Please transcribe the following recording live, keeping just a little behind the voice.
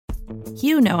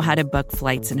You know how to book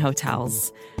flights and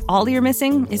hotels. All you're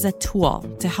missing is a tool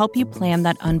to help you plan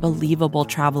that unbelievable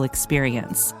travel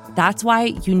experience. That's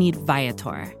why you need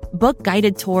Viator. Book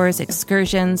guided tours,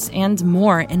 excursions, and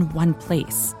more in one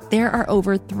place. There are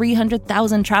over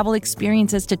 300,000 travel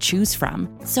experiences to choose from,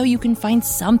 so you can find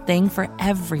something for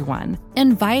everyone.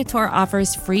 And Viator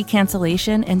offers free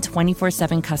cancellation and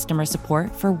 24/7 customer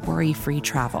support for worry-free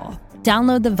travel.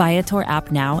 Download the Viator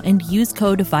app now and use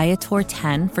code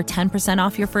Viator10 for 10%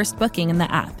 off your first booking in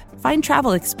the app. Find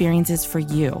travel experiences for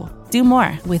you. Do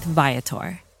more with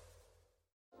Viator.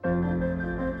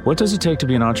 What does it take to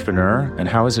be an entrepreneur, and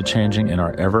how is it changing in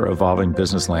our ever-evolving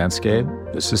business landscape?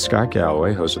 This is Scott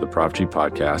Galloway, host of the Prop G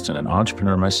podcast and an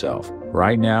entrepreneur myself.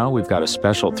 Right now, we've got a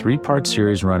special 3-part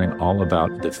series running all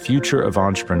about the future of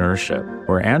entrepreneurship.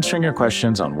 We're answering your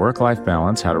questions on work-life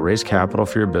balance, how to raise capital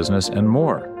for your business, and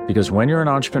more. Because when you're an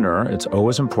entrepreneur, it's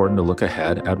always important to look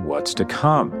ahead at what's to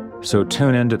come. So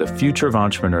tune in to the Future of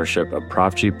Entrepreneurship, a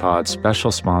Prop G Pod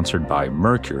special sponsored by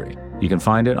Mercury. You can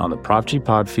find it on the Prop G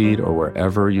Pod feed or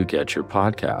wherever you get your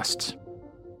podcasts.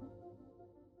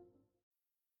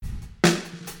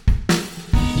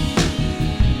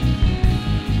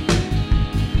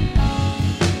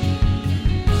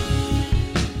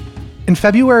 In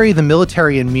February, the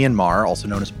military in Myanmar, also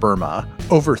known as Burma,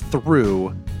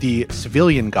 overthrew the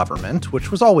civilian government, which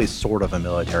was always sort of a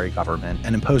military government,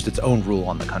 and imposed its own rule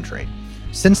on the country.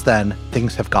 Since then,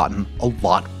 things have gotten a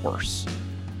lot worse.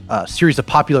 A series of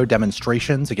popular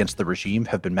demonstrations against the regime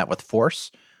have been met with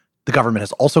force. The government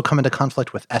has also come into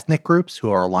conflict with ethnic groups who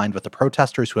are aligned with the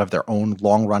protesters who have their own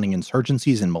long-running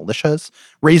insurgencies and militias,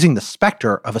 raising the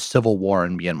specter of a civil war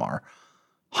in Myanmar.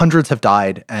 Hundreds have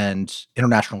died, and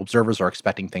international observers are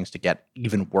expecting things to get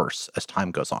even worse as time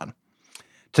goes on.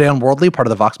 Today on Worldly, part of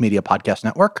the Vox Media Podcast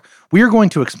Network, we are going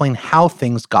to explain how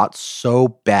things got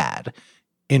so bad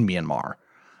in Myanmar.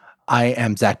 I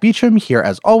am Zach Beecham, here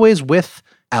as always with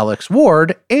Alex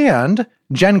Ward and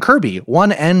Jen Kirby,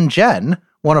 1N Jen,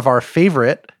 one of our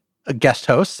favorite guest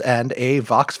hosts and a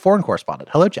Vox foreign correspondent.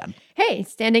 Hello, Jen. Hey,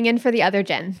 standing in for the other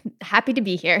Jen. Happy to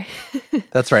be here.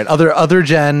 That's right. Other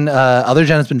Jen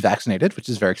has been vaccinated, which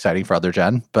is very exciting for other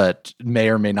Jen, but may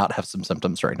or may not have some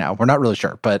symptoms right now. We're not really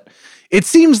sure, but it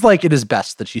seems like it is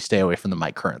best that she stay away from the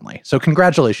mic currently. So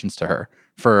congratulations to her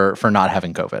for not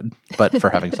having COVID, but for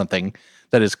having something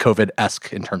that is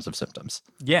COVID-esque in terms of symptoms.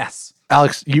 Yes.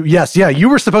 Alex, you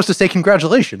were supposed to say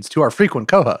congratulations to our frequent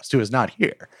co-host who is not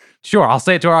here. Sure, I'll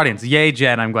say it to our audience. Yay,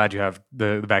 Jen, I'm glad you have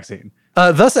the vaccine.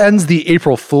 Thus ends the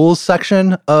April Fool's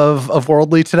section of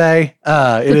Worldly today.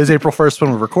 It is April 1st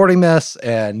when we're recording this,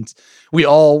 and we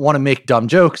all want to make dumb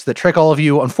jokes that trick all of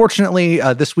you. Unfortunately,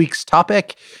 this week's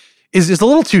topic is a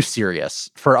little too serious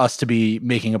for us to be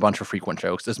making a bunch of frequent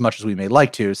jokes as much as we may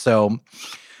like to. So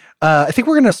I think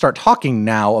we're going to start talking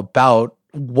now about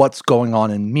what's going on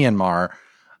in Myanmar.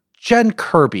 Jen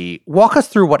Kirby, walk us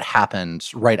through what happened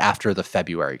right after the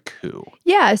February coup.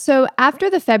 Yeah, so after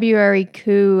the February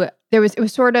coup,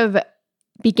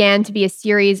 began to be a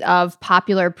series of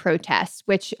popular protests,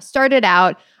 which started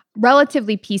out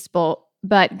relatively peaceful,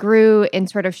 but grew in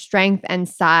sort of strength and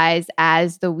size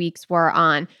as the weeks wore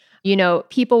on. You know,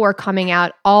 people were coming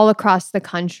out all across the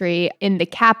country, in the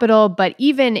capital, but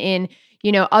even in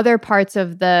other parts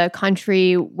of the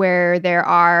country where there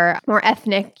are more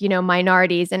ethnic,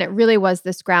 minorities. And it really was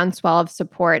this groundswell of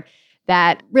support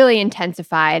that really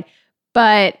intensified.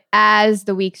 But as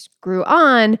the weeks grew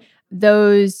on,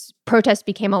 those protests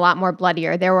became a lot more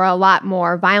bloodier. There were a lot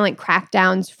more violent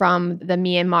crackdowns from the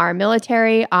Myanmar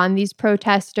military on these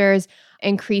protesters,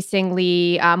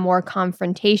 increasingly more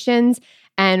confrontations.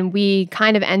 And we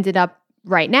kind of ended up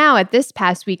right now at this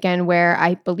past weekend where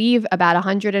I believe about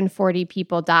 140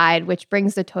 people died, which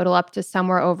brings the total up to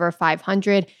somewhere over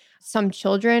 500. Some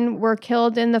children were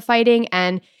killed in the fighting.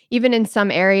 And even in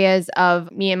some areas of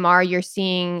Myanmar, you're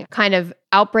seeing kind of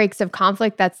outbreaks of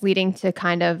conflict that's leading to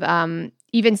kind of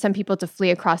even some people to flee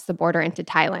across the border into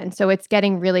Thailand. So it's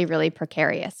getting really, really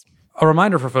precarious. A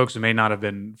reminder for folks who may not have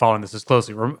been following this as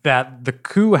closely, that the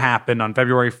coup happened on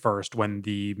February 1st when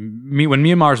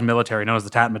Myanmar's military, known as the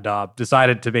Tatmadaw,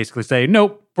 decided to basically say,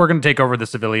 nope, we're going to take over the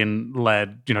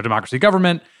civilian-led democracy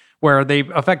government, where they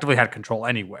effectively had control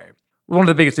anyway. One of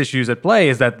the biggest issues at play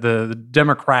is that the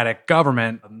democratic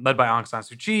government, led by Aung San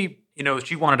Suu Kyi,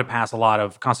 she wanted to pass a lot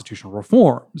of constitutional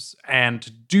reforms. And to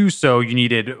do so, you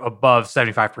needed above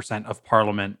 75% of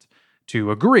parliament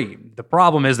to agree. The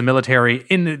problem is the military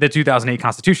in the 2008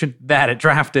 Constitution that it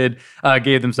drafted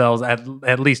gave themselves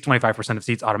at least 25% of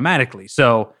seats automatically.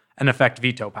 So, in effect,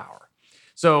 veto power.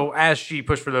 So as she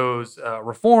pushed for those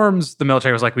reforms, the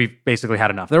military was like, we've basically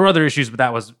had enough. There were other issues, but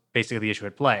that was basically the issue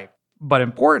at play. But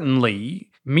importantly,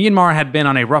 Myanmar had been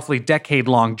on a roughly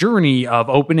decade-long journey of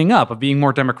opening up, of being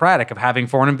more democratic, of having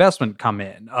foreign investment come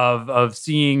in, of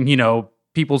seeing,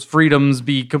 people's freedoms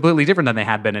be completely different than they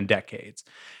had been in decades.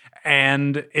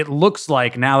 And it looks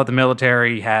like now that the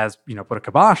military has, put a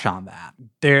kibosh on that,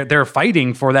 they're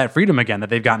fighting for that freedom again that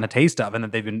they've gotten a taste of,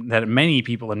 and that many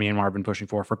people in Myanmar have been pushing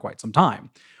for quite some time.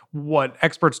 What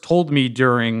experts told me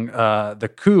during the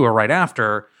coup or right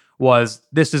after was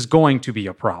this is going to be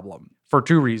a problem for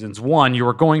two reasons. One, you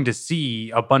are going to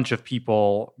see a bunch of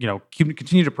people,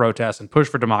 continue to protest and push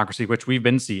for democracy, which we've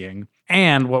been seeing.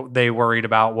 And what they worried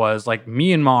about was like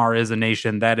Myanmar is a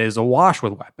nation that is awash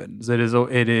with weapons. It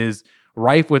is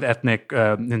rife with ethnic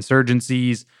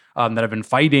insurgencies that have been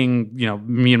fighting,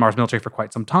 Myanmar's military for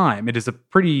quite some time. It is a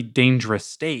pretty dangerous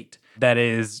state that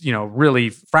is, really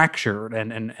fractured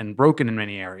and broken in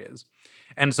many areas.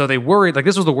 And so they worried, like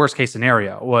this was the worst case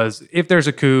scenario, was if there's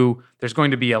a coup, there's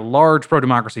going to be a large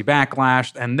pro-democracy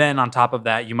backlash. And then on top of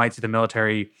that, you might see the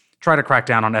military try to crack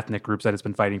down on ethnic groups that it's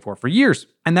been fighting for years.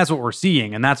 And that's what we're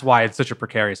seeing. And that's why it's such a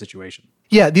precarious situation.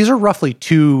 Yeah, these are roughly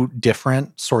two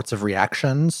different sorts of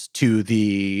reactions to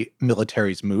the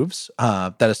military's moves.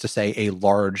 That is to say, a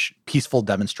large peaceful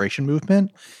demonstration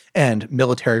movement and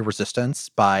military resistance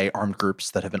by armed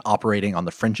groups that have been operating on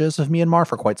the fringes of Myanmar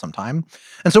for quite some time.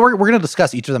 And so we're going to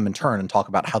discuss each of them in turn and talk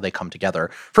about how they come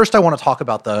together. First, I want to talk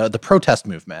about the protest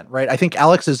movement, right? I think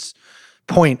Alex's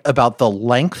point about the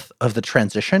length of the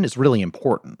transition is really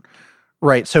important,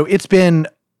 right? So it's been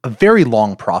a very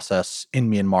long process in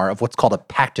Myanmar of what's called a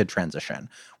pacted transition,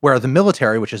 where the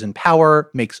military, which is in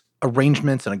power, makes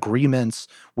arrangements and agreements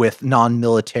with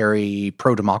non-military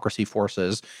pro-democracy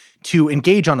forces to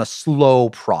engage on a slow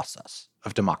process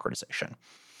of democratization,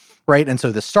 right? And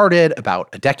so this started about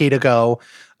a decade ago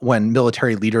when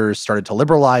military leaders started to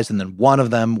liberalize, and then one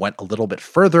of them went a little bit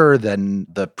further than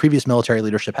the previous military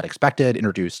leadership had expected,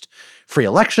 introduced free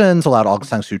elections, allowed Aung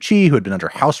San Suu Kyi, who had been under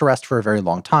house arrest for a very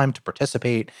long time, to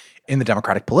participate in the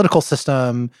democratic political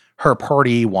system. Her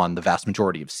party won the vast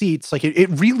majority of seats. Like it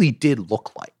really did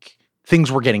look like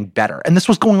things were getting better. And this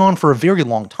was going on for a very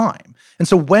long time. And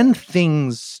so when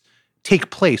things take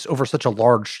place over such a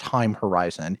large time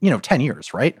horizon, 10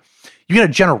 years, right? You get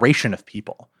a generation of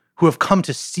people who have come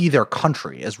to see their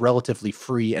country as relatively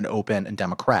free and open and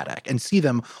democratic and see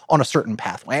them on a certain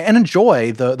pathway and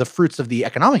enjoy the fruits of the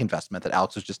economic investment that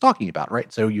Alex was just talking about,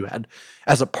 right? So you had,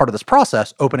 as a part of this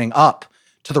process, opening up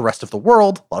to the rest of the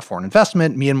world, a lot of foreign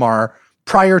investment. Myanmar,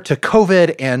 prior to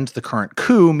COVID and the current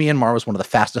coup, Myanmar was one of the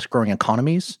fastest growing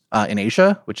economies in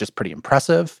Asia, which is pretty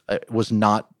impressive. It was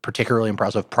not particularly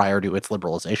impressive prior to its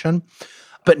liberalization.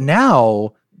 But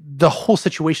now the whole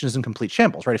situation is in complete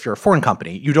shambles, right? If you're a foreign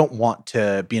company, you don't want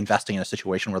to be investing in a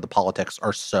situation where the politics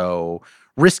are so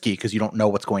risky because you don't know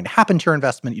what's going to happen to your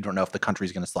investment. You don't know if the country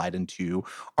is going to slide into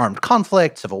armed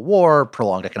conflict, civil war,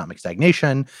 prolonged economic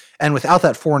stagnation. And without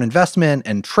that foreign investment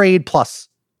and trade plus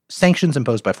sanctions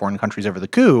imposed by foreign countries over the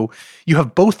coup, you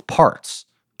have both parts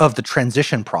of the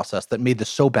transition process that made this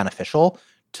so beneficial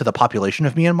to the population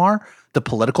of Myanmar, the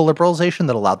political liberalization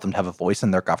that allowed them to have a voice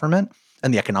in their government,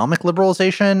 and the economic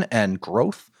liberalization and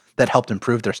growth that helped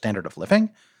improve their standard of living.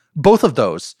 Both of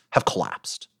those have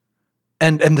collapsed.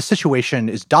 And the situation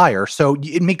is dire. So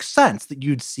it makes sense that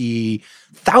you'd see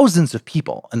thousands of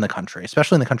people in the country,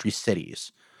 especially in the country's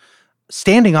cities,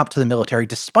 standing up to the military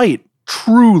despite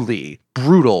truly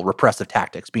brutal repressive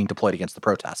tactics being deployed against the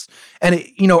protests. And,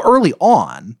 early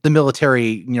on, the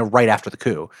military, right after the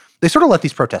coup, they sort of let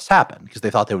these protests happen because they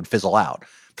thought they would fizzle out.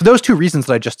 For those two reasons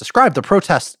that I just described, the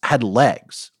protests had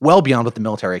legs well beyond what the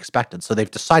military expected. So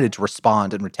they've decided to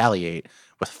respond and retaliate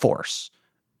with force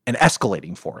and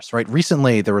escalating force, right?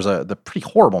 Recently, there was the pretty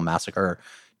horrible massacre.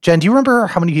 Jen, do you remember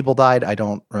how many people died? I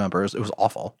don't remember. It was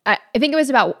awful. I think it was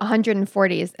about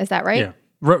 140. Is that right? Yeah.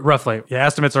 Roughly. Yeah,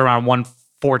 estimates are around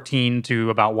 114 to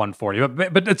about 140,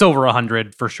 but it's over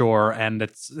 100 for sure, and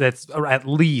it's at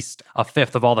least a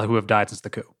fifth of all who have died since the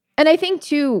coup. And I think,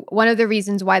 too, one of the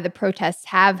reasons why the protests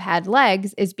have had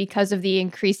legs is because of the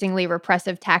increasingly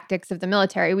repressive tactics of the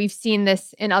military. We've seen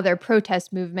this in other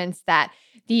protest movements that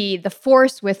the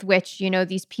force with which,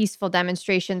 these peaceful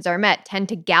demonstrations are met tend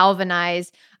to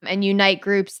galvanize and unite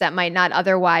groups that might not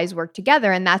otherwise work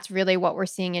together. And that's really what we're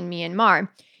seeing in Myanmar.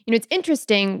 It's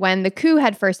interesting, when the coup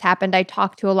had first happened, I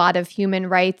talked to a lot of human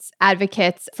rights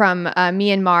advocates from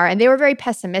Myanmar, and they were very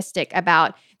pessimistic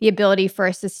about the ability for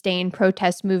a sustained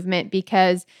protest movement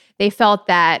because they felt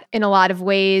that in a lot of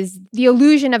ways, the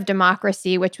illusion of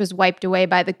democracy, which was wiped away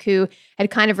by the coup, had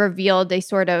kind of revealed a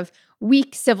sort of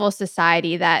weak civil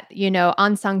society that,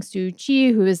 Aung San Suu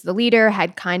Kyi, who is the leader,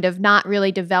 had kind of not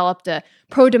really developed a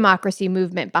pro-democracy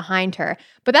movement behind her.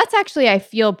 But that's actually, I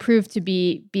feel, proved to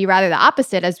be rather the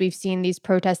opposite as we've seen these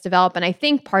protests develop. And I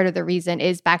think part of the reason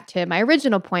is back to my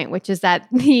original point, which is that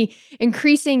the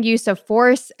increasing use of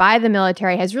force by the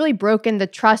military has really broken the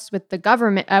trust with the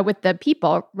government, with the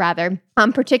people, rather,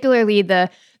 particularly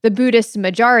the Buddhist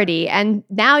majority. And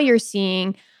now you're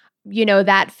seeing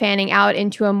that fanning out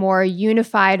into a more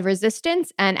unified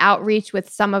resistance and outreach with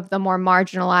some of the more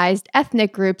marginalized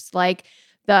ethnic groups like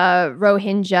the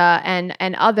Rohingya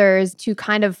and others to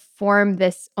kind of form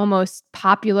this almost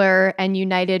popular and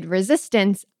united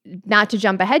resistance. Not to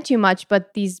jump ahead too much,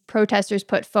 but these protesters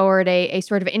put forward a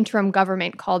sort of interim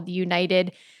government called the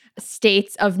United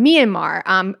States of Myanmar,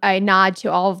 a nod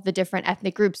to all of the different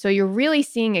ethnic groups. So you're really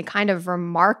seeing a kind of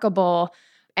remarkable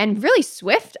and really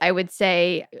swift, I would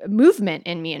say, movement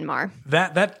in Myanmar.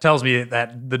 That tells me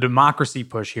that the democracy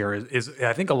push here is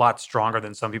I think, a lot stronger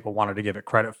than some people wanted to give it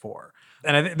credit for.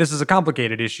 And I think this is a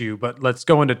complicated issue, but let's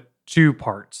go into two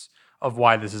parts of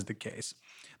why this is the case.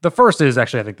 The first is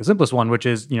actually, I think, the simplest one, which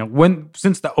is,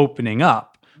 since the opening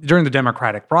up during the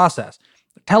democratic process,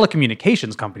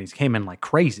 telecommunications companies came in like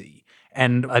crazy.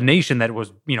 And a nation that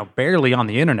was, barely on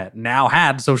the internet now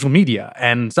had social media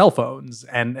and cell phones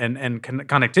and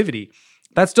connectivity.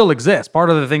 That still exists. Part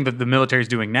of the thing that the military is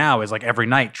doing now is like every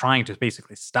night trying to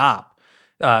basically stop,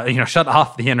 shut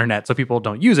off the internet so people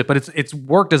don't use it. But it's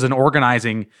worked as an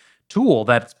organizing tool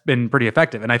that's been pretty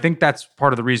effective. And I think that's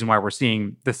part of the reason why we're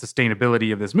seeing the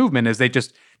sustainability of this movement is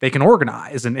they can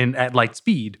organize at light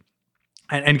speed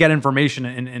and get information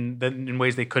in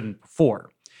ways they couldn't before.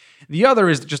 The other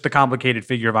is just the complicated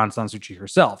figure of Aung San Suu Kyi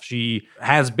herself. She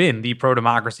has been the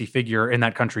pro-democracy figure in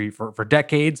that country for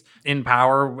decades. In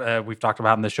power, we've talked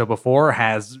about in the show before,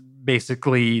 has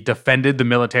basically defended the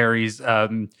military's,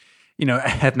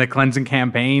 ethnic cleansing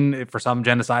campaign for some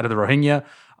genocide of the Rohingya.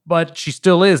 But she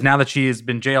still is, now that she has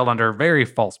been jailed under very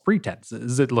false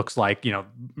pretenses, it looks like,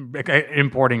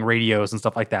 importing radios and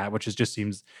stuff like that, which just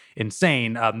seems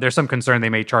insane. There's some concern they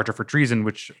may charge her for treason,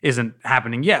 which isn't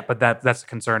happening yet, but that's a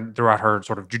concern throughout her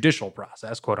sort of judicial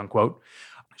process, quote unquote.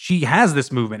 She has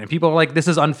this movement, and people are like, this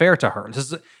is unfair to her.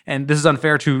 This is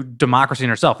unfair to democracy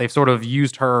in herself. They've sort of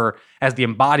used her as the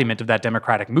embodiment of that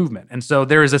democratic movement. And so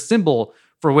there is a symbol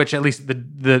for which at least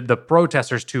the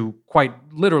protesters to quite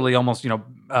literally almost,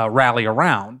 rally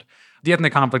around. The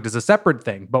ethnic conflict is a separate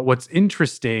thing. But what's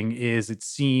interesting is it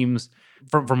seems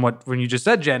from when you just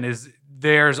said, Jen, is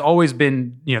there's always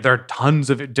been, there are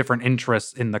tons of different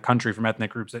interests in the country from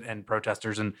ethnic groups and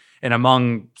protesters and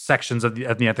among sections of the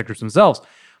ethnic groups themselves.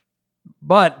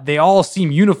 But they all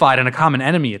seem unified in a common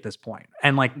enemy at this point.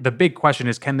 And like the big question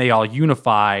is, can they all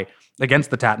unify against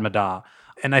the Tatmadaw?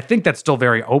 And I think that's still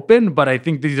very open, but I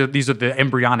think these are the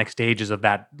embryonic stages of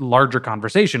that larger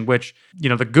conversation, which,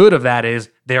 the good of that is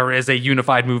there is a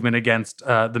unified movement against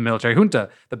the military junta.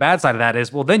 The bad side of that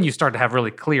is, well, then you start to have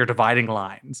really clear dividing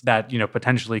lines that,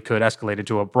 potentially could escalate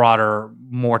into a broader,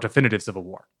 more definitive civil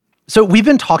war. So we've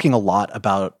been talking a lot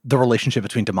about the relationship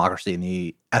between democracy and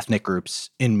the ethnic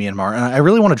groups in Myanmar. And I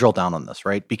really want to drill down on this,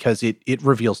 right? Because it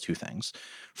reveals two things.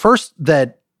 First,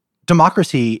 that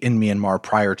democracy in Myanmar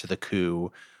prior to the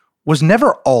coup was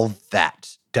never all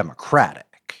that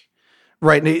democratic,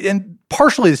 right? And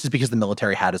partially this is because the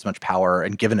military had as much power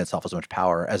and given itself as much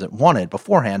power as it wanted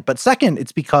beforehand. But second,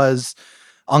 it's because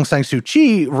Aung San Suu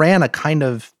Kyi ran a kind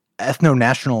of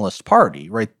ethno-nationalist party,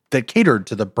 right, that catered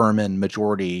to the Burman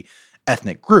majority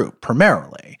ethnic group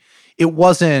primarily. It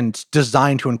wasn't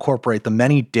designed to incorporate the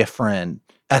many different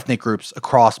ethnic groups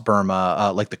across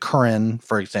Burma, like the Karen,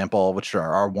 for example, which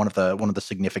are one of the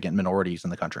significant minorities in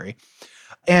the country.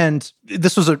 And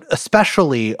this was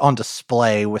especially on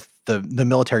display with the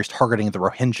military's targeting the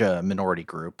Rohingya minority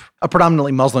group, a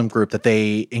predominantly Muslim group that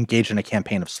they engaged in a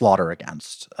campaign of slaughter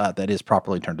against that is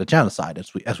properly termed a genocide,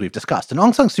 as we've discussed. And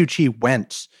Aung San Suu Kyi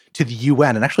went to the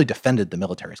UN and actually defended the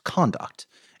military's conduct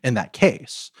in that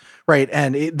case, right?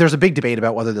 And there's a big debate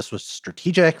about whether this was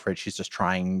strategic, right? She's just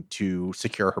trying to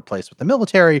secure her place with the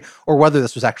military, or whether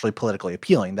this was actually politically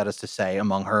appealing. That is to say,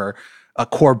 among her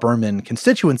core Burman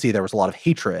constituency, there was a lot of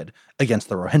hatred against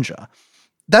the Rohingya.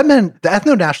 That meant the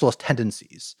ethno-nationalist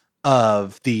tendencies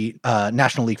of the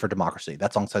National League for Democracy,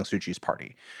 that's Aung San Suu Kyi's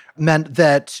party, meant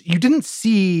that you didn't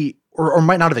see, or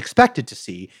might not have expected to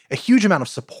see, a huge amount of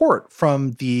support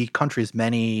from the country's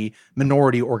many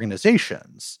minority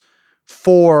organizations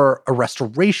for a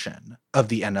restoration of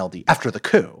the NLD after the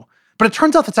coup. But it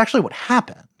turns out that's actually what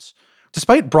happened.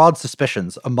 Despite broad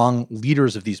suspicions among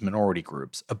leaders of these minority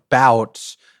groups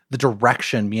about the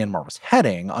direction Myanmar was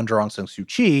heading under Aung San Suu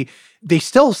Kyi, they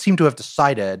still seem to have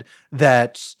decided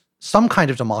that some kind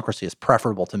of democracy is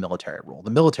preferable to military rule, the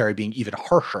military being even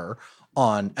harsher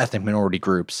on ethnic minority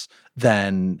groups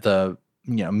than the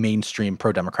mainstream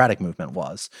pro-democratic movement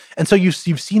was. And so you've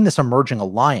seen this emerging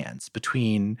alliance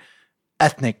between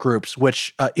ethnic groups,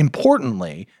 which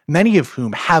importantly, many of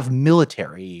whom have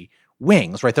military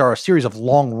wings, right? There are a series of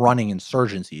long-running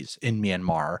insurgencies in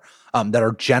Myanmar that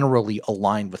are generally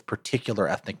aligned with particular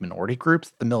ethnic minority groups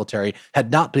that the military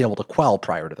had not been able to quell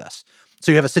prior to this.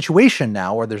 So you have a situation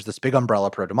now where there's this big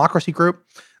umbrella pro-democracy group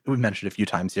that we've mentioned a few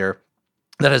times here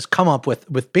that has come up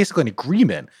with basically an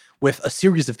agreement with a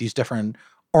series of these different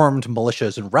armed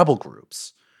militias and rebel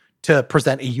groups to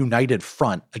present a united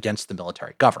front against the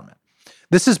military government.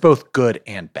 This is both good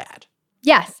and bad.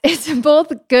 Yes, it's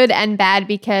both good and bad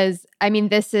because,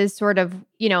 this is sort of,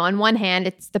 on one hand,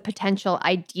 it's the potential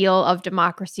ideal of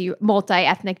democracy,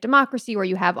 multi-ethnic democracy, where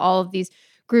you have all of these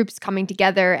groups coming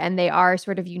together and they are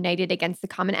sort of united against the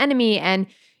common enemy. And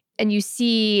you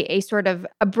see a sort of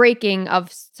a breaking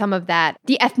of some of that,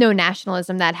 the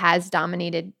ethno-nationalism that has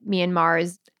dominated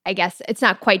Myanmar's, I guess, it's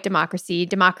not quite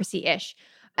democracy-ish.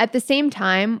 At the same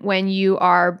time, when you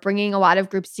are bringing a lot of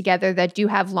groups together that do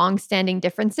have longstanding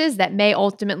differences that may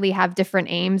ultimately have different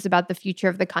aims about the future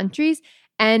of the countries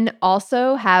and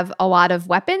also have a lot of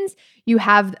weapons, you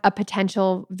have a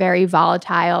potential very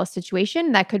volatile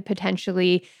situation that could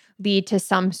potentially lead to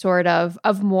some sort of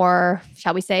more,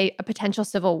 shall we say, a potential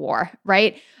civil war,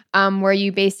 right? Where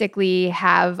you basically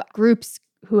have groups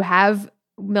who have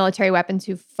military weapons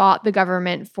who fought the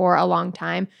government for a long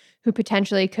time, who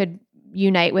potentially could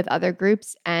unite with other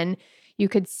groups, and you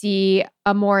could see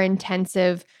a more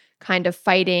intensive kind of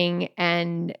fighting,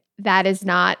 and that is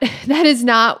not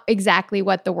exactly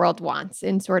what the world wants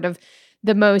in sort of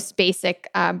the most basic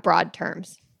broad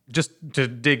terms. Just to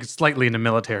dig slightly into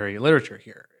military literature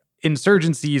here,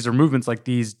 insurgencies or movements like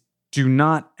these do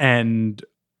not end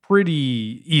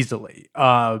pretty easily.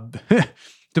 To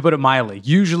put it mildly,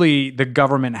 usually the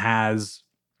government has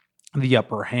the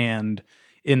upper hand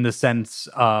in the sense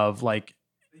of, like,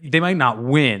 they might not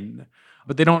win,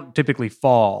 but they don't typically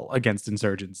fall against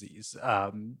insurgencies.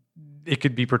 It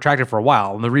could be protracted for a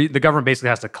while, and the government basically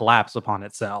has to collapse upon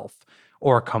itself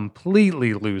or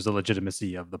completely lose the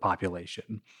legitimacy of the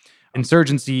population.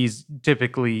 Insurgencies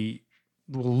typically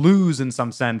will lose in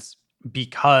some sense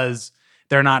because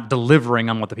they're not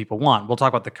delivering on what the people want. We'll talk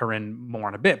about the Karen more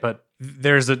in a bit, but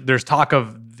there's talk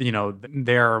of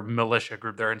their militia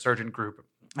group, their insurgent group,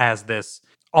 as this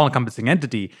all-encompassing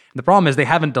entity. And the problem is they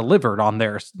haven't delivered on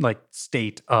their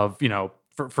state of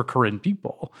for Karen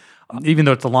people, even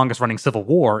though it's the longest-running civil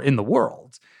war in the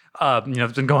world.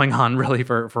 It's been going on really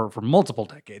for multiple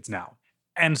decades now.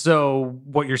 And so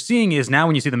what you're seeing is now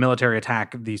when you see the military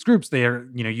attack these groups,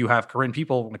 you have Karen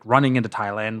people running into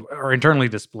Thailand or internally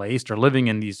displaced or living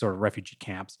in these sort of refugee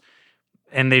camps.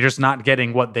 And they're just not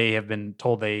getting what they have been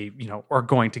told they, are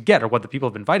going to get, or what the people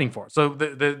have been fighting for. So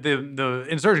the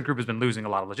insurgent group has been losing a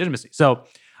lot of legitimacy. So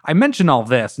I mention all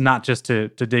this not just to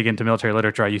dig into military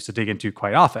literature I used to dig into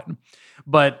quite often,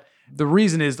 but the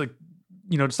reason is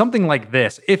something like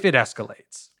this, if it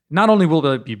escalates, not only will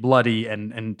it be bloody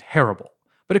and terrible,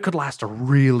 but it could last a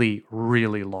really,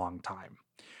 really long time.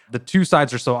 The two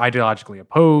sides are so ideologically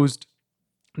opposed.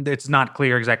 It's not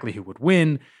clear exactly who would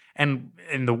win. And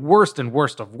in the worst and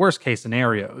worst of worst case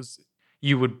scenarios,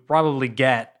 you would probably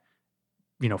get,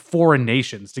 foreign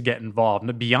nations to get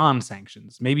involved beyond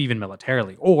sanctions, maybe even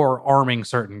militarily, or arming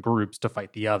certain groups to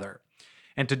fight the other.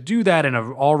 And to do that in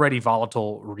an already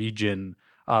volatile region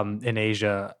in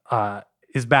Asia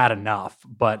is bad enough.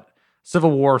 But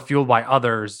civil war fueled by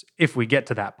others, if we get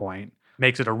to that point,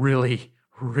 makes it a really,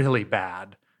 really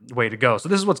bad way to go. So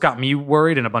this is what's got me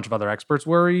worried and a bunch of other experts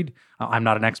worried. I'm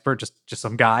not an expert, just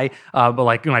some guy. But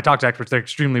when I talk to experts, they're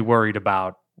extremely worried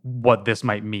about what this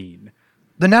might mean.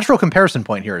 The natural comparison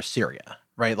point here is Syria,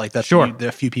 right? That's sure.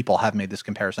 A few people have made this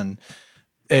comparison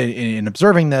in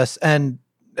observing this. And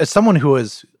as someone who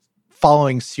was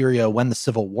following Syria when the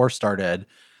civil war started,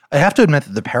 I have to admit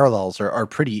that the parallels are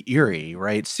pretty eerie,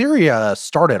 right? Syria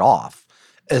started off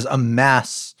as a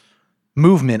mass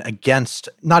movement against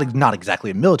not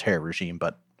exactly a military regime,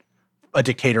 but a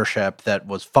dictatorship that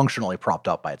was functionally propped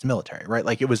up by its military,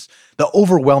 right? It was the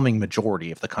overwhelming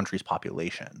majority of the country's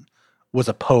population was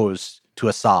opposed to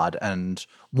Assad and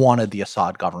wanted the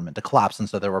Assad government to collapse. And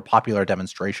so there were popular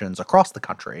demonstrations across the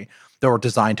country that were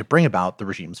designed to bring about the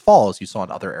regime's fall, as you saw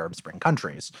in other Arab Spring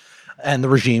countries. And the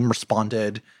regime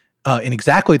responded in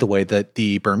exactly the way that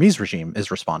the Burmese regime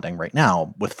is responding right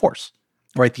now, with force,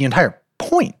 right? The entire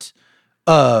point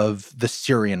of the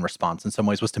Syrian response in some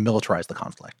ways was to militarize the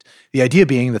conflict. The idea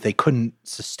being that they couldn't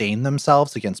sustain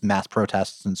themselves against mass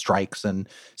protests and strikes and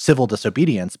civil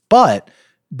disobedience, but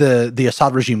the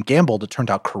Assad regime gambled, it turned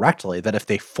out correctly, that if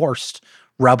they forced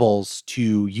rebels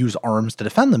to use arms to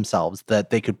defend themselves, that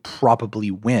they could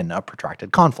probably win a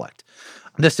protracted conflict.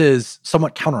 This is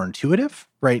somewhat counterintuitive,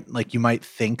 right? Like, you might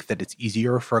think that it's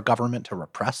easier for a government to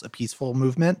repress a peaceful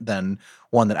movement than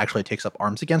one that actually takes up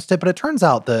arms against it. But it turns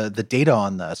out the data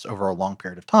on this over a long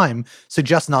period of time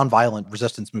suggests nonviolent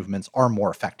resistance movements are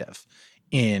more effective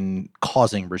in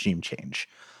causing regime change.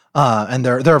 And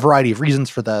there are a variety of reasons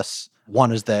for this.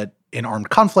 One is that in armed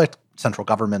conflict, central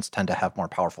governments tend to have more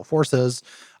powerful forces.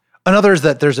 Another is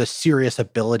that there's a serious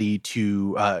ability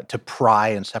to pry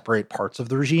and separate parts of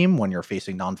the regime when you're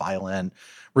facing nonviolent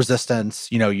resistance.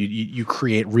 You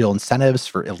create real incentives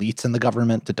for elites in the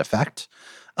government to defect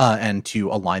and to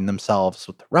align themselves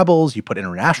with the rebels. You put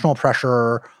international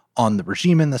pressure on the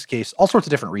regime in this case, all sorts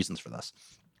of different reasons for this.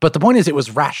 But the point is, it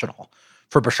was rational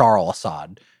for Bashar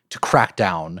al-Assad to crack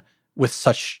down with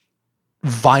such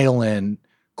violent,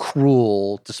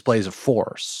 cruel displays of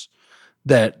force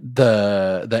that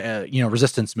the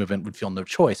resistance movement would feel no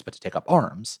choice but to take up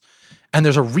arms. And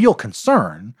there's a real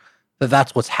concern that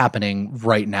that's what's happening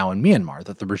right now in Myanmar,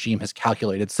 that the regime has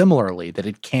calculated similarly that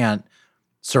it can't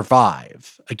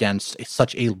survive against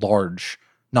such a large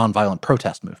nonviolent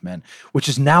protest movement, which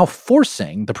is now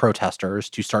forcing the protesters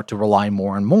to start to rely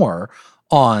more and more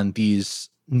on these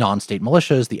non-state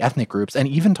militias, the ethnic groups, and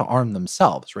even to arm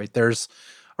themselves, right? There's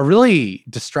a really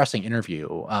distressing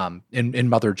interview in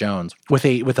Mother Jones with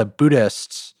a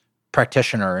Buddhist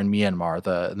practitioner in Myanmar,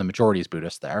 the majority is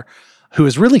Buddhist there, who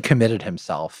has really committed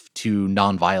himself to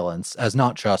nonviolence as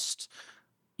not just,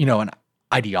 an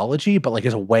ideology, but like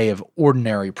as a way of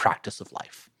ordinary practice of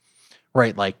life,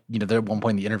 right? Like, at one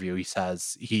point in the interview, he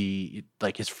says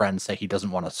his friends say he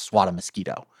doesn't want to swat a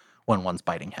mosquito when one's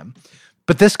biting him.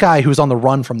 But this guy who's on the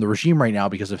run from the regime right now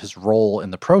because of his role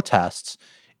in the protests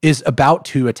is about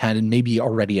to attend, and maybe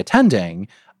already attending,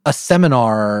 a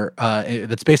seminar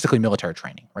that's basically military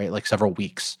training, right? Like several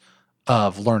weeks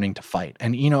of learning to fight.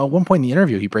 And, at one point in the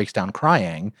interview, he breaks down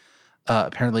crying,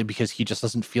 apparently because he just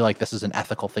doesn't feel like this is an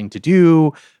ethical thing to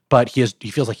do, but he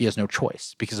feels like he has no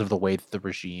choice because of the way that the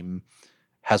regime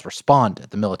has responded,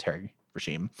 the military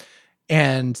regime.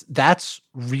 And that's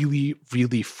really,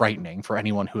 really frightening for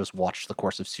anyone who has watched the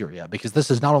course of Syria, because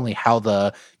this is not only how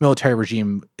the military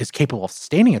regime is capable of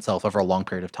sustaining itself over a long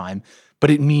period of time, but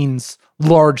it means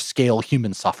large-scale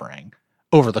human suffering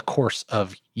over the course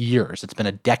of years. It's been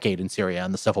a decade in Syria,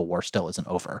 and the civil war still isn't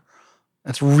over.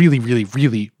 That's really, really,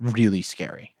 really, really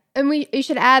scary. And we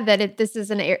should add that this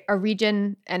is a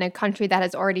region and a country that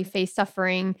has already faced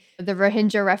suffering. The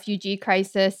Rohingya refugee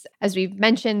crisis, as we've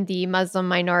mentioned, the Muslim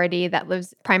minority that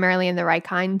lives primarily in the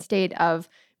Rakhine state of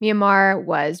Myanmar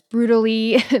was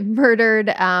brutally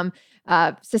murdered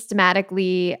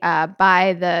systematically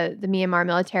by the Myanmar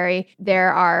military.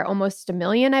 There are almost 1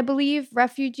 million, I believe,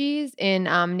 refugees in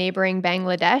neighboring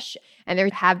Bangladesh, and there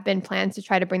have been plans to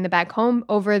try to bring them back home.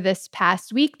 Over this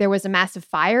past week, there was a massive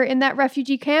fire in that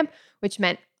refugee camp, which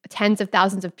meant tens of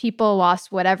thousands of people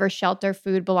lost whatever shelter,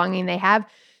 food, belonging they have.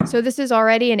 So this is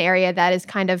already an area that is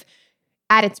kind of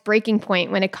at its breaking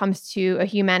point when it comes to a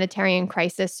humanitarian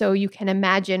crisis. So you can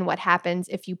imagine what happens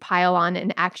if you pile on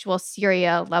an actual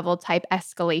Syria-level type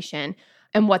escalation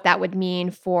and what that would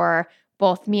mean for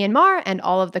both Myanmar and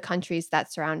all of the countries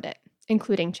that surround it,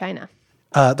 including China.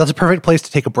 That's a perfect place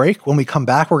to take a break. When we come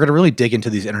back, we're going to really dig into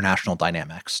these international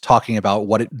dynamics, talking about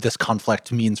what this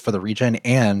conflict means for the region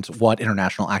and what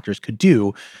international actors could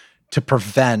do to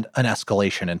prevent an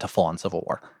escalation into full-on civil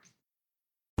war.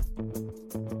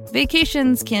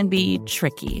 Vacations can be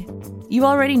tricky. You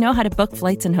already know how to book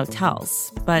flights and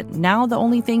hotels, but now the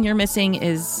only thing you're missing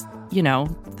is,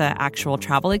 the actual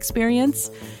travel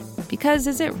experience. Because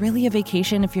is it really a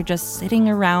vacation if you're just sitting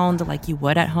around like you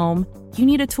would at home? You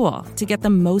need a tool to get the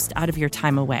most out of your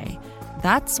time away.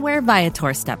 That's where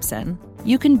Viator steps in.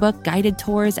 You can book guided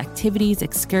tours, activities,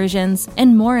 excursions,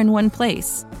 and more in one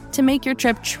place to make your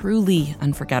trip truly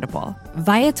unforgettable.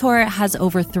 Viator has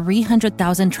over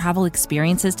 300,000 travel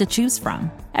experiences to choose from.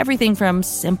 Everything from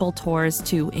simple tours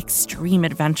to extreme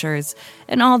adventures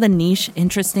and all the niche,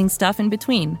 interesting stuff in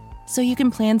between. So you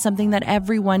can plan something that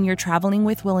everyone you're traveling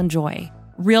with will enjoy.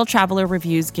 Real traveler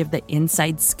reviews give the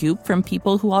inside scoop from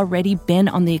people who already been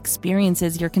on the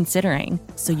experiences you're considering,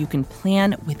 so you can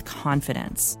plan with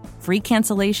confidence. Free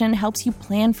cancellation helps you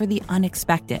plan for the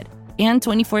unexpected. And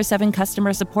 24/7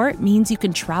 customer support means you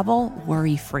can travel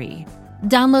worry-free.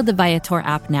 Download the Viator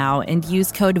app now and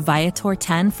use code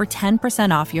Viator10 for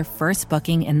 10% off your first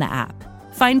booking in the app.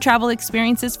 Find travel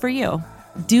experiences for you.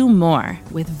 Do more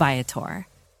with Viator.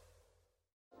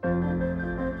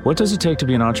 What does it take to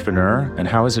be an entrepreneur, and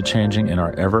how is it changing in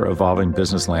our ever-evolving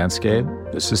business landscape?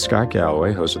 This is Scott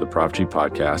Galloway, host of the Prop G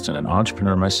podcast and an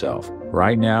entrepreneur myself.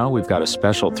 Right now, we've got a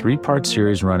special 3-part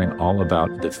series running all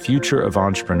about the future of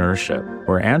entrepreneurship.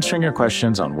 We're answering your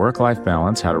questions on work-life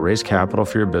balance, how to raise capital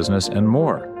for your business, and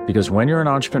more. Because when you're an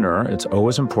entrepreneur, it's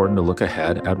always important to look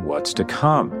ahead at what's to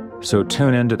come. So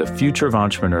tune in to the Future of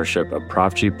Entrepreneurship, a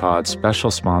Prop G pod special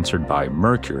sponsored by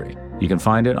Mercury. You can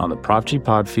find it on the Prop G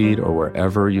Pod feed or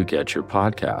wherever you get your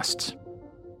podcasts.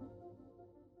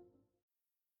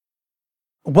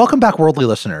 Welcome back, worldly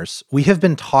listeners. We have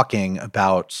been talking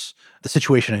about the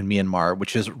situation in Myanmar,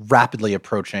 which is rapidly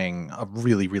approaching a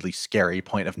really, really scary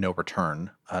point of no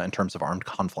return in terms of armed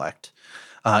conflict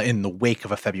in the wake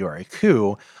of a February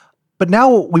coup. But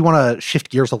now we want to shift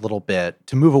gears a little bit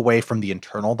to move away from the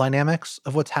internal dynamics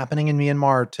of what's happening in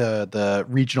Myanmar to the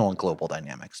regional and global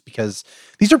dynamics, because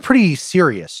these are pretty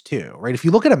serious too, right? If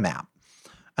you look at a map,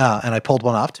 and I pulled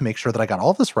one up to make sure that I got all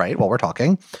of this right while we're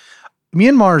talking,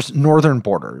 Myanmar's northern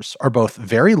borders are both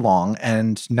very long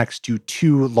and next to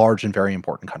 2 large and very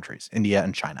important countries, India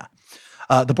and China.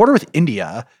 The border with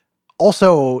India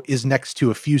also is next to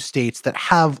a few states that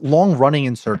have long-running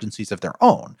insurgencies of their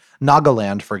own.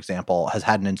 Nagaland, for example, has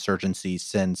had an insurgency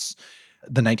since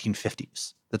the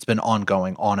 1950s that's been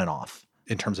ongoing on and off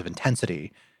in terms of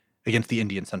intensity against the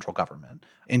Indian central government.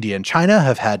 India and China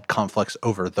have had conflicts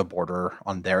over the border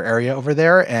on their area over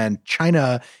there, and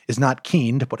China is not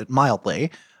keen, to put it mildly,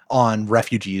 on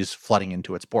refugees flooding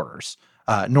into its borders.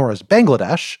 Nor is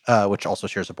Bangladesh, which also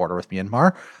shares a border with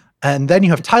Myanmar. And then you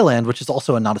have Thailand, which is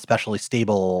also a not especially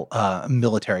stable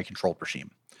military-controlled regime.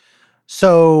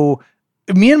 So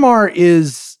Myanmar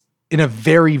is in a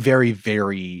very, very,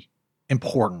 very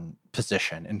important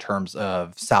position in terms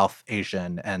of South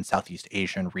Asian and Southeast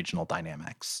Asian regional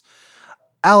dynamics.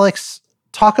 Alex,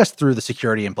 talk us through the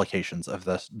security implications of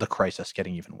the crisis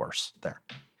getting even worse there.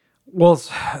 Well,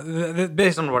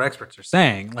 based on what experts are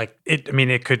saying,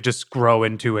 it could just grow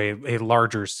into a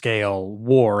larger scale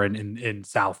war in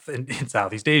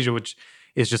Southeast Asia, which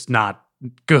is just not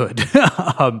good.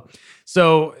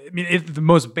 So, at the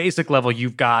most basic level,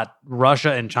 you've got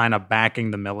Russia and China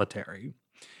backing the military,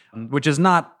 which is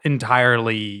not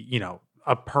entirely,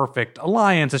 a perfect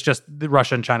alliance. It's just that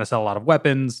Russia and China sell a lot of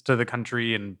weapons to the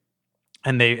country, and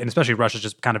especially Russia's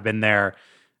just kind of been there,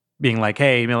 being like,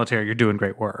 hey, military, you're doing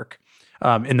great work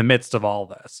in the midst of all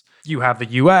this. You have the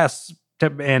U.S.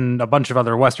 and a bunch of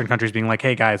other Western countries being like,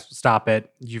 hey, guys, stop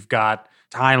it. You've got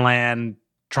Thailand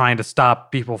trying to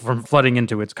stop people from flooding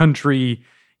into its country.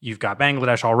 You've got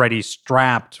Bangladesh already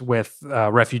strapped with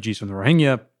refugees from the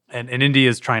Rohingya, and India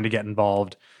is trying to get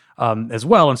involved as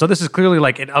well. And so this is clearly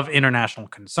of international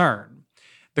concern.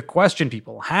 The question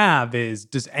people have is,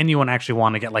 does anyone actually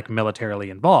want to get militarily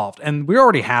involved? And we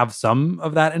already have some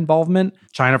of that involvement.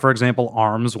 China, for example,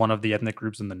 arms one of the ethnic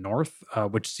groups in the north,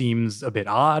 which seems a bit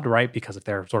odd, right? Because if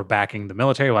they're sort of backing the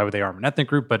military, why would they arm an ethnic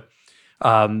group? But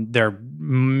there are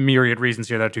myriad reasons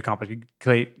here that are too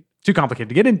complicated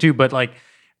to get into. But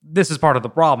this is part of the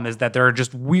problem, is that there are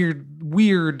just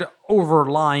weird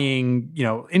overlying,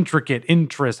 intricate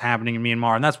interests happening in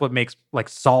Myanmar. And that's what makes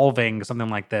solving something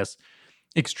like this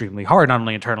extremely hard, not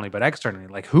only internally, but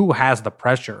externally. Who has the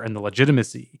pressure and the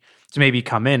legitimacy to maybe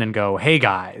come in and go, hey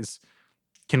guys,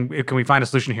 can we find a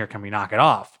solution here? Can we knock it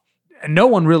off? And no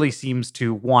one really seems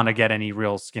to want to get any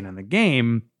real skin in the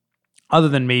game, other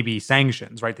than maybe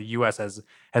sanctions, right? The U.S. has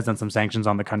done some sanctions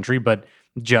on the country, but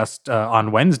just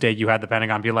on Wednesday, you had the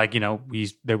Pentagon be like,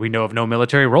 we know of no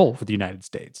military role for the United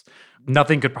States.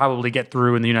 Nothing could probably get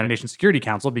through in the United Nations Security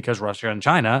Council because Russia and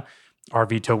China are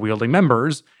veto-wielding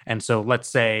members. And so let's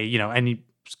say, any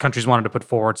countries wanted to put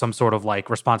forward some sort of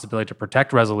responsibility to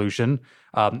protect resolution.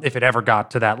 If it ever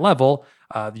got to that level,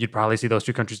 you'd probably see those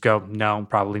two countries go, no,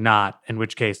 probably not, in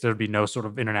which case there would be no sort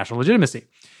of international legitimacy.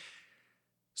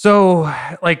 So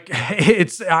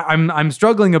I'm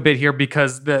struggling a bit here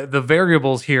because the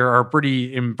variables here are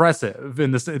pretty impressive,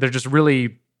 and they're just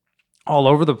really all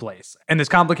over the place. And this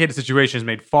complicated situation is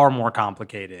made far more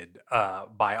complicated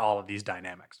by all of these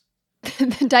dynamics.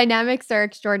 The dynamics are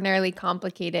extraordinarily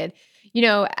complicated.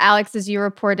 Alex, as you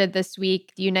reported this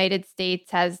week, the United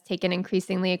States has taken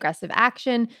increasingly aggressive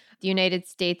action. The United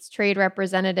States Trade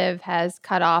Representative has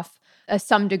cut off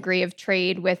some degree of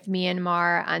trade with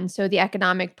Myanmar. And so the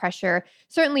economic pressure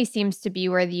certainly seems to be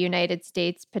where the United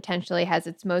States potentially has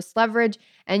its most leverage.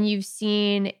 And you've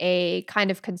seen a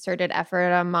kind of concerted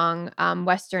effort among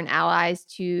Western allies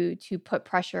to put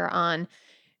pressure on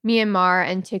Myanmar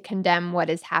and to condemn what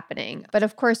is happening. But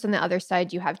of course, on the other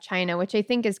side, you have China, which I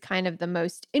think is kind of the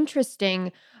most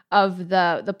interesting of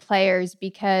the players,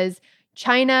 because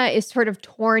China is sort of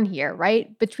torn here,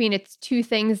 right? Between its two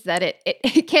things that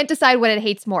it can't decide what it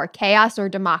hates more, chaos or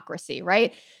democracy,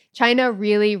 right? China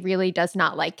really, really does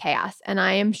not like chaos. And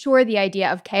I am sure the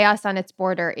idea of chaos on its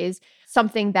border is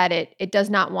something that it does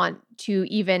not want to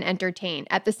even entertain.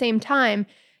 At the same time,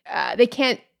 they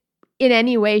can't in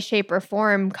any way, shape, or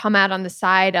form come out on the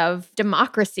side of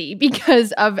democracy,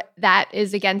 because of that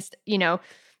is against,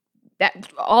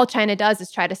 that all China does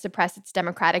is try to suppress its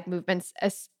democratic movements,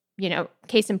 as,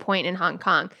 case in point in Hong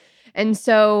Kong. And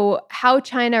so how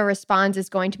China responds is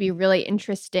going to be really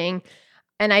interesting.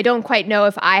 And I don't quite know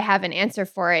if I have an answer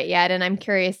for it yet. And I'm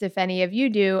curious if any of you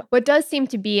do. What does seem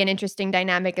to be an interesting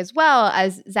dynamic as well,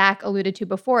 as Zach alluded to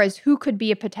before, is who could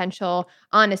be a potential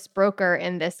honest broker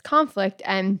in this conflict.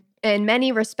 And in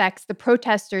many respects, the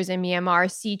protesters in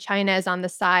Myanmar see China as on the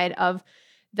side of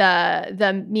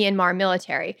the Myanmar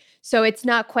military. So it's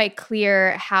not quite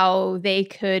clear how they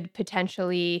could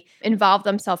potentially involve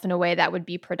themselves in a way that would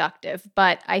be productive.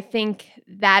 But I think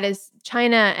that is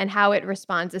China, and how it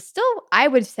responds is still, I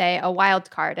would say, a wild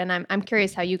card. And I'm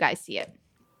curious how you guys see it.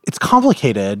 It's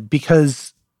complicated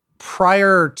because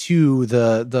prior to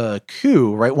the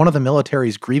coup, right, one of the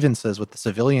military's grievances with the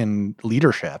civilian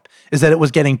leadership is that it was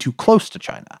getting too close to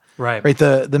China. Right.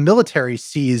 The military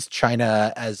sees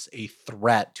China as a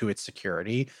threat to its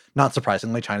security. Not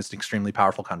surprisingly, China's an extremely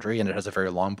powerful country, and it has a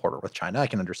very long border with China. I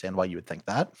can understand why you would think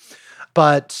that.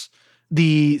 But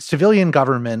the civilian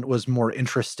government was more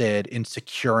interested in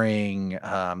securing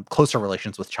closer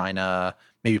relations with China,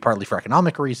 maybe partly for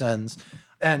economic reasons.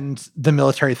 And the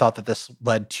military thought that this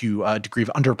led to a degree of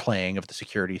underplaying of the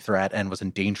security threat and was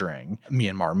endangering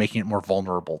Myanmar, making it more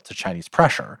vulnerable to Chinese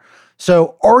pressure.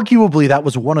 So arguably, that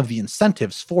was one of the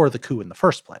incentives for the coup in the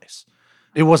first place.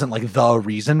 It wasn't like the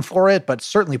reason for it, but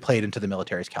certainly played into the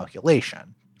military's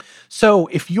calculation. So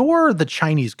if you're the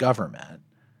Chinese government,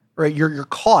 right, you're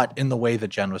caught in the way that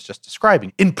Jen was just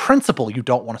describing. In principle, you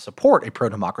don't want to support a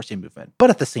pro-democracy movement. But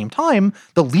at the same time,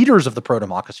 the leaders of the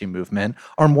pro-democracy movement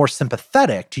are more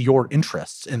sympathetic to your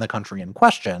interests in the country in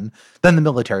question than the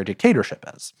military dictatorship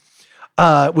is,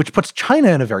 which puts China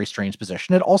in a very strange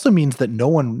position. It also means that no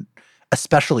one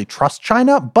especially trusts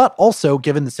China, but also,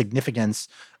 given the significance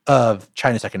of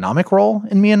China's economic role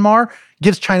in Myanmar,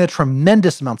 gives China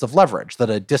tremendous amounts of leverage that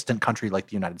a distant country like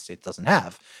the United States doesn't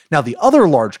have. Now, the other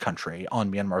large country on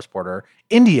Myanmar's border,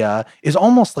 India, is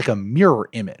almost like a mirror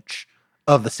image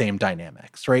of the same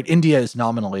dynamics, right? India is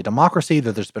nominally a democracy,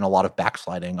 though there's been a lot of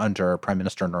backsliding under Prime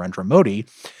Minister Narendra Modi.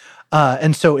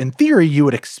 And so in theory, you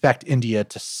would expect India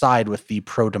to side with the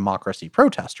pro-democracy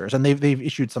protesters. And they've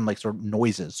issued some like sort of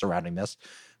noises surrounding this,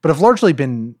 but have largely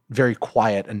been very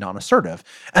quiet and non-assertive.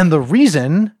 And the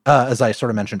reason, as I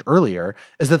sort of mentioned earlier,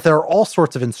 is that there are all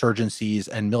sorts of insurgencies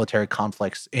and military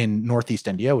conflicts in northeast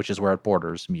India, which is where it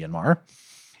borders Myanmar.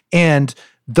 And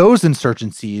those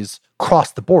insurgencies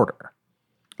cross the border,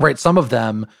 right? Some of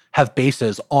them have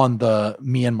bases on the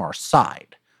Myanmar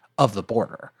side of the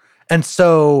border. And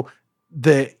so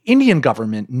the Indian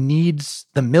government needs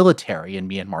the military in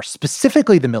Myanmar,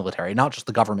 specifically the military, not just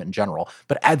the government in general,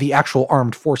 but the actual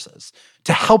armed forces,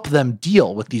 to help them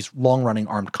deal with these long-running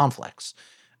armed conflicts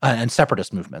and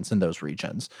separatist movements in those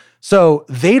regions. So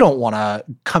they don't want to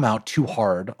come out too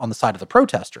hard on the side of the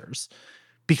protesters,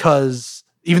 because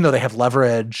even though they have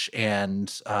leverage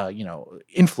and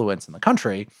influence in the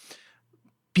country,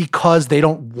 because they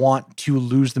don't want to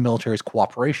lose the military's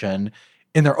cooperation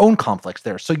in their own conflicts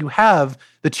there. So you have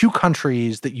the two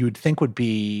countries that you would think would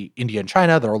be India and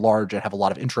China that are large and have a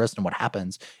lot of interest in what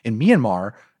happens in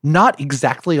Myanmar, not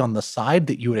exactly on the side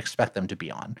that you would expect them to be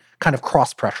on, kind of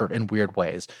cross-pressured in weird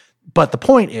ways. But the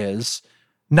point is,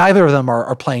 neither of them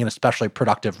are playing an especially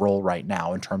productive role right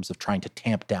now in terms of trying to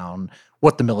tamp down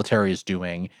what the military is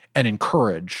doing and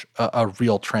encourage a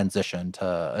real transition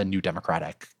to a new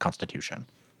democratic constitution.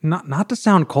 Not to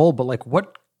sound cold, but like,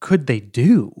 what could they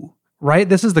do? Right?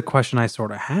 This is the question I sort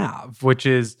of have, which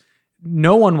is,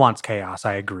 no one wants chaos.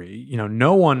 I agree.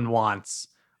 No one wants,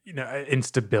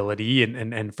 instability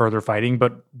and further fighting.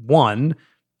 But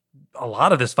a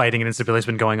lot of this fighting and instability has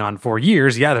been going on for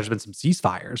years. Yeah, there's been some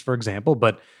ceasefires, for example.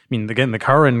 But I mean, again, the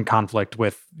current conflict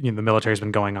with the military has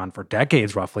been going on for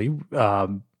decades, roughly.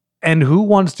 And who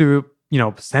wants to,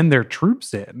 send their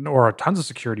troops in, or tons of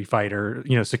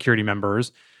security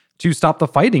members, to stop the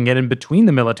fighting, get in between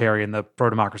the military and the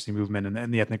pro-democracy movement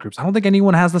and the ethnic groups? I don't think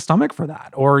anyone has the stomach for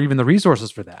that, or even the resources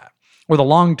for that, or the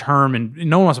long-term, and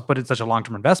no one wants to put in such a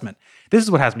long-term investment. This is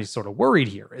what has me sort of worried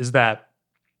here, is that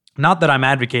Not that I'm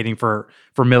advocating for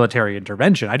military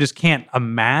intervention. I just can't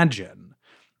imagine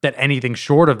that anything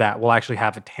short of that will actually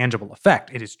have a tangible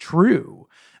effect. It is true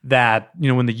that,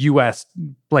 when the U.S.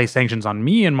 placed sanctions on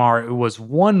Myanmar, it was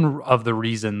one of the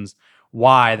reasons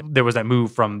why there was that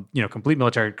move from, complete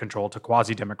military control to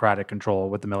quasi-democratic control,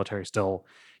 with the military still,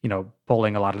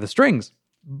 pulling a lot of the strings.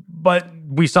 But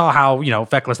we saw how,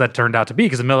 feckless that turned out to be,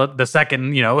 because the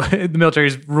second, the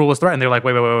military's rule was threatened, they're like,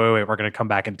 wait, we're going to come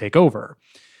back and take over.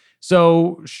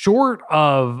 So short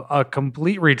of a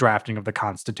complete redrafting of the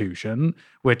Constitution,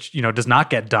 which, does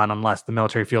not get done unless the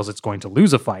military feels it's going to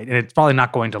lose a fight, and it's probably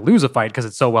not going to lose a fight because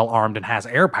it's so well armed and has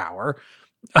air power,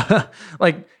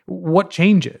 like, what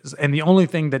changes? And the only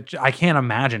thing that I can't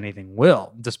imagine anything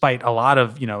will, despite a lot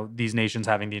of, these nations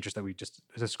having the interest that we just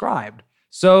described.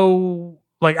 So,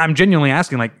 like, I'm genuinely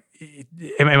asking, like,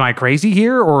 am I crazy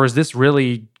here, or is this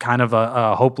really kind of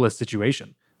a hopeless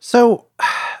situation? So,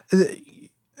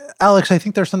 Alex, I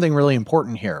think there's something really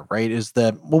important here, right? Is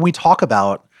that when we talk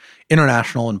about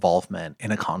international involvement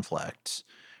in a conflict,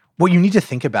 what you need to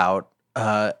think about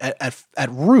at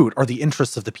root are the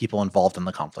interests of the people involved in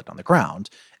the conflict on the ground.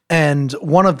 And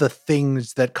one of the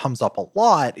things that comes up a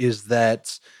lot is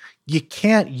that you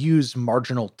can't use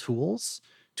marginal tools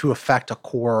to affect a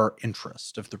core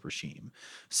interest of the regime.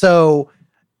 So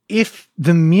if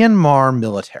the Myanmar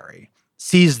military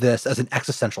sees this as an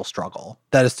existential struggle,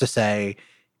 that is to say,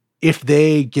 if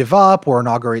they give up or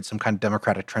inaugurate some kind of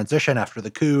democratic transition after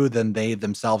the coup, then they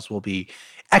themselves will be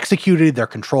executed, their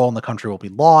control in the country will be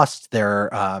lost, their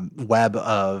web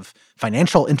of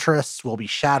financial interests will be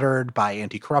shattered by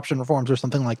anti-corruption reforms or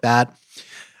something like that.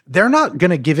 They're not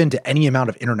going to give in to any amount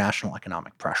of international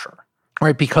economic pressure,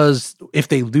 right? Because if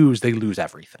they lose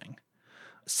everything.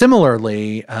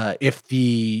 Similarly, if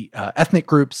the ethnic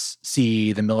groups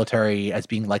see the military as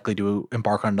being likely to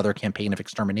embark on another campaign of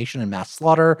extermination and mass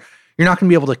slaughter, you're not going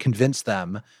to be able to convince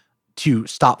them to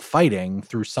stop fighting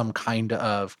through some kind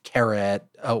of carrot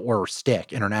or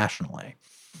stick internationally.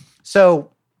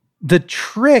 So the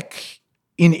trick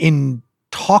in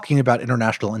talking about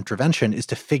international intervention is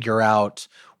to figure out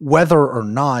whether or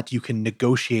not you can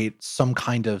negotiate some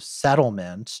kind of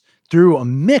settlement through a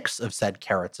mix of said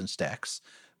carrots and sticks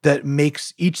that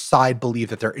makes each side believe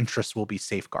that their interests will be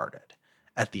safeguarded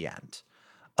at the end.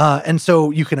 And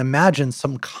so you can imagine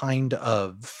some kind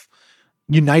of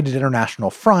united international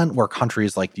front where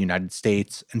countries like the United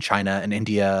States and China and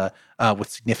India, with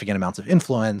significant amounts of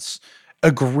influence,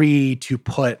 agree to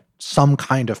put some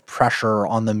kind of pressure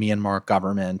on the Myanmar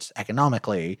government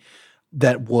economically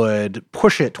that would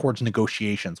push it towards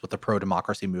negotiations with the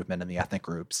pro-democracy movement and the ethnic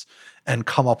groups, and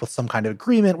come up with some kind of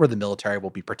agreement where the military will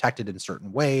be protected in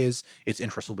certain ways. Its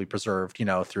interests will be preserved,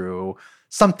 through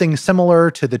something similar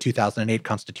to the 2008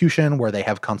 Constitution, where they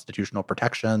have constitutional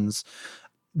protections.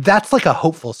 That's like a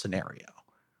hopeful scenario,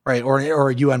 right? Or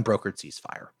a UN brokered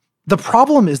ceasefire. The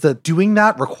problem is that doing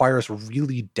that requires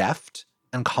really deft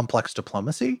and complex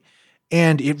diplomacy,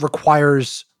 and it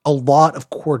requires a lot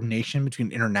of coordination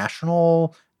between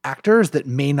international actors that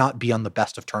may not be on the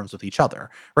best of terms with each other,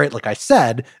 right? Like I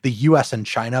said, the US and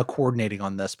China coordinating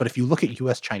on this, but if you look at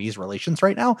US-Chinese relations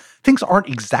right now, things aren't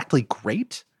exactly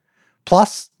great.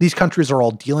 Plus, these countries are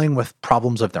all dealing with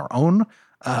problems of their own,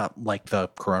 like the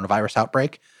coronavirus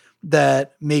outbreak,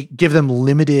 that may give them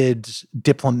limited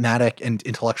diplomatic and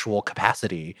intellectual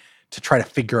capacity to try to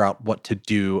figure out what to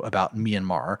do about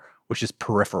Myanmar, which is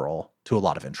peripheral to a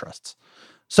lot of interests.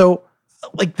 So,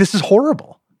 like, this is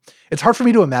horrible. It's hard for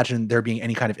me to imagine there being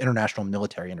any kind of international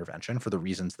military intervention for the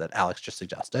reasons that Alex just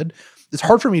suggested. It's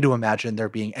hard for me to imagine there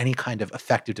being any kind of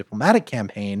effective diplomatic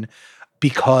campaign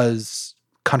because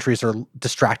countries are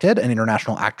distracted and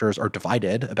international actors are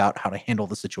divided about how to handle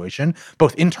the situation,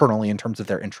 both internally in terms of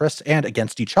their interests and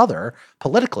against each other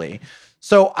politically.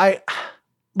 So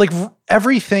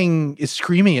everything is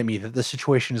screaming at me that the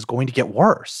situation is going to get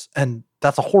worse. And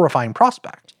that's a horrifying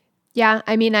prospect. Yeah,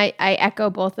 I mean, I echo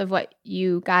both of what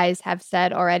you guys have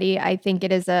said already. I think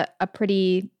it is a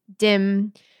pretty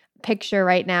dim picture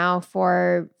right now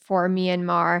for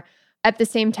Myanmar. At the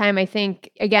same time, I think,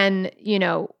 again,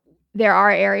 there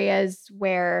are areas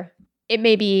where it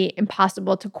may be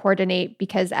impossible to coordinate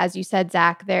because, as you said,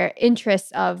 Zach, their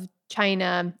interests of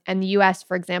China and the US,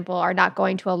 for example, are not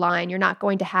going to align. You're not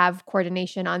going to have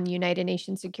coordination on the United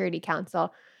Nations Security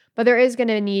Council. But there is going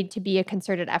to need to be a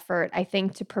concerted effort, I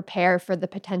think, to prepare for the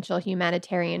potential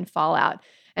humanitarian fallout.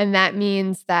 And that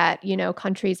means that,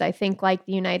 countries, I think, like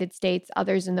the United States,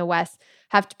 others in the West,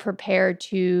 have to prepare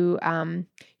to,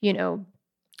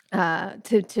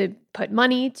 to put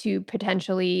money to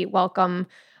potentially welcome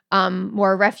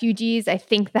more refugees. I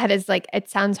think that is like, it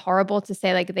sounds horrible to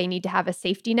say like they need to have a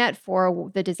safety net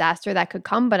for the disaster that could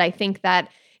come, but I think that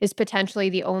is potentially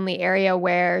the only area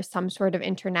where some sort of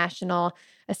international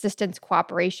assistance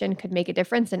cooperation could make a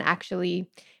difference and actually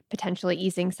potentially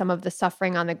easing some of the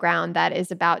suffering on the ground that is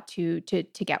about to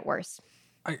get worse.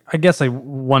 I guess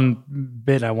one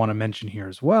bit I want to mention here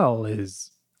as well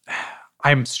is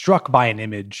I'm struck by an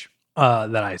image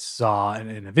that I saw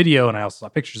in a video, and I also saw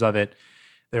pictures of it.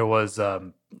 There was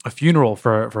a funeral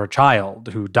for a child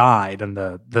who died on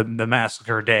the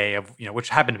massacre day of, which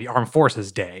happened to be Armed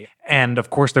Forces Day, and of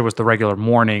course there was the regular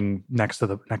mourning next to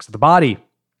the body,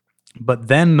 but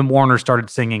then the mourners started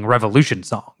singing revolution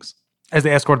songs as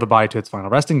they escorted the body to its final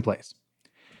resting place.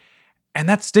 And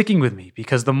that's sticking with me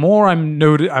because the more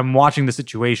I'm watching the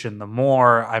situation, the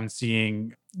more I'm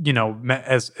seeing,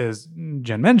 as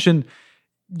Jen mentioned,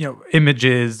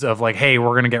 images of like, hey,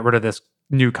 we're going to get rid of this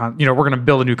we're going to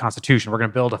build a new constitution. We're going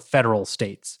to build a federal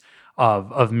states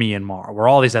of Myanmar where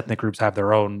all these ethnic groups have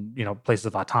their own, places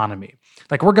of autonomy.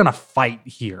 Like, we're going to fight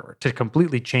here to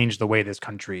completely change the way this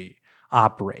country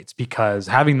operates because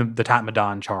having the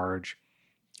Tatmadaw in charge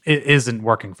isn't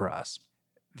working for us.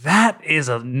 That is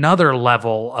another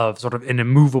level of sort of an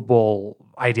immovable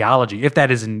ideology, if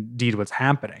that is indeed what's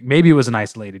happening. Maybe it was an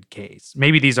isolated case.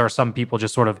 Maybe these are some people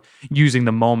just sort of using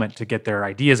the moment to get their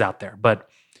ideas out there. But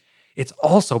it's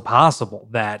also possible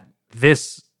that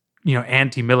this,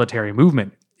 anti-military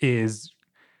movement is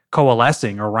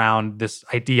coalescing around this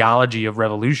ideology of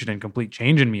revolution and complete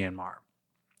change in Myanmar.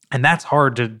 And that's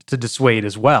hard to dissuade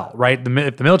as well, right?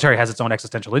 If the military has its own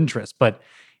existential interest, but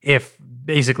if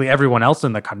basically everyone else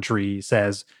in the country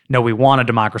says, no, we want a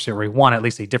democracy or we want at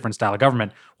least a different style of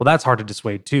government, well, that's hard to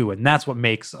dissuade too. And that's what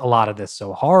makes a lot of this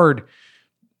so hard.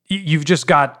 You've just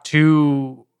got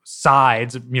two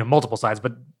sides, multiple sides,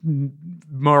 but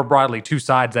more broadly, two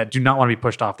sides that do not want to be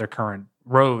pushed off their current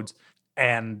roads.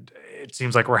 And it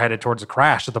seems like we're headed towards a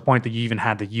crash to the point that you even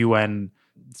had the UN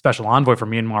special envoy for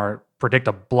Myanmar predict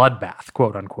a bloodbath,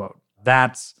 quote unquote.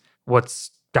 That's what's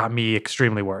got me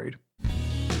extremely worried.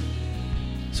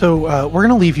 So we're going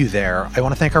to leave you there. I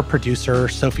want to thank our producer,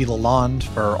 Sophie Lalonde,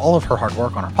 for all of her hard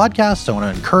work on our podcast. I want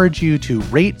to encourage you to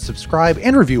rate, subscribe,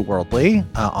 and review Worldly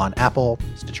on Apple,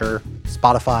 Stitcher,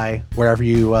 Spotify, wherever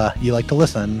you like to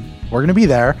listen. We're going to be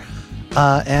there.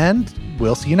 And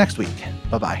we'll see you next week.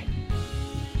 Bye-bye.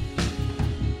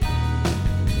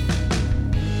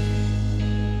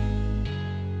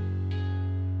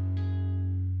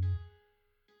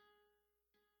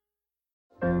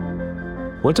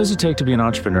 What does it take to be an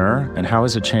entrepreneur, and how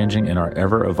is it changing in our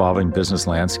ever-evolving business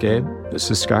landscape? This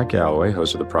is Scott Galloway,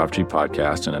 host of the Prop G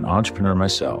podcast and an entrepreneur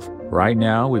myself. Right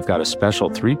now, we've got a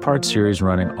special 3-part series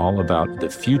running all about the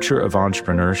future of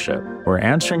entrepreneurship. We're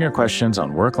answering your questions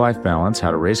on work-life balance,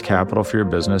 how to raise capital for your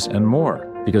business, and more.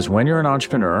 Because when you're an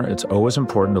entrepreneur, it's always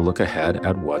important to look ahead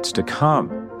at what's to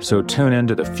come. So tune in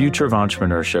to the Future of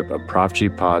Entrepreneurship, a Prop G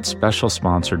pod special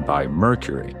sponsored by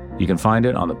Mercury. You can find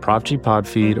it on the Prop G Pod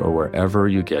feed or wherever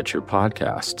you get your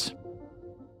podcasts.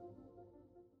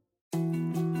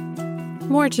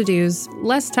 More to-dos,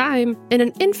 less time, and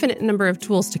an infinite number of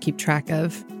tools to keep track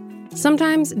of.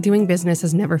 Sometimes doing business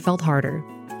has never felt harder,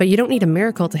 but you don't need a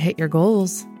miracle to hit your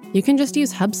goals. You can just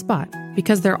use HubSpot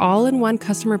because their all-in-one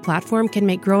customer platform can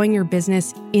make growing your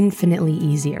business infinitely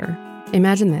easier.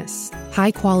 Imagine this: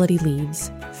 high-quality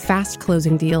leads, fast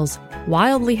closing deals,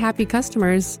 wildly happy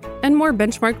customers, and more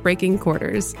benchmark-breaking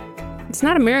quarters. It's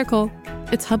not a miracle,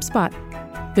 it's HubSpot.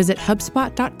 Visit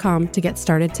HubSpot.com to get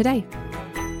started today.